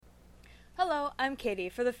Hello, I'm Katie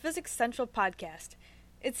for the Physics Central podcast.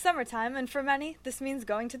 It's summertime, and for many, this means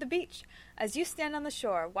going to the beach. As you stand on the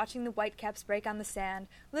shore, watching the whitecaps break on the sand,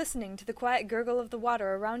 listening to the quiet gurgle of the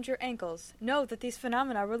water around your ankles, know that these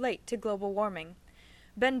phenomena relate to global warming.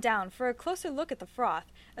 Bend down for a closer look at the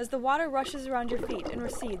froth as the water rushes around your feet and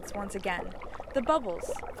recedes once again. The bubbles,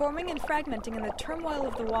 forming and fragmenting in the turmoil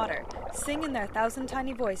of the water, sing in their thousand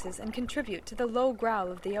tiny voices and contribute to the low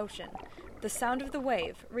growl of the ocean. The sound of the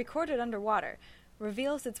wave, recorded underwater,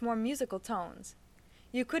 reveals its more musical tones.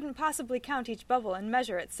 You couldn't possibly count each bubble and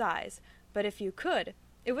measure its size, but if you could,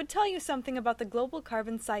 it would tell you something about the global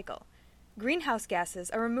carbon cycle. Greenhouse gases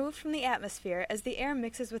are removed from the atmosphere as the air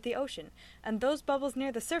mixes with the ocean, and those bubbles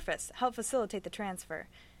near the surface help facilitate the transfer.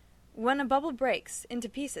 When a bubble breaks into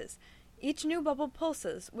pieces, each new bubble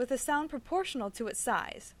pulses with a sound proportional to its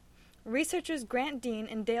size. Researchers Grant Dean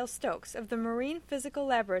and Dale Stokes of the Marine Physical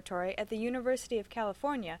Laboratory at the University of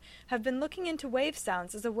California have been looking into wave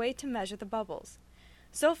sounds as a way to measure the bubbles.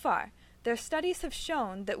 So far, their studies have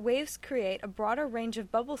shown that waves create a broader range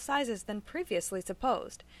of bubble sizes than previously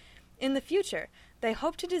supposed. In the future, they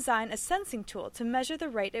hope to design a sensing tool to measure the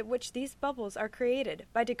rate at which these bubbles are created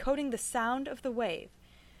by decoding the sound of the wave.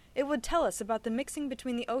 It would tell us about the mixing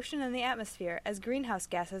between the ocean and the atmosphere as greenhouse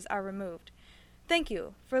gases are removed. Thank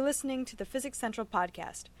you for listening to the Physics Central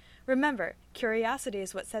podcast. Remember, curiosity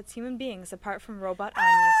is what sets human beings apart from robot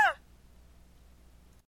armies.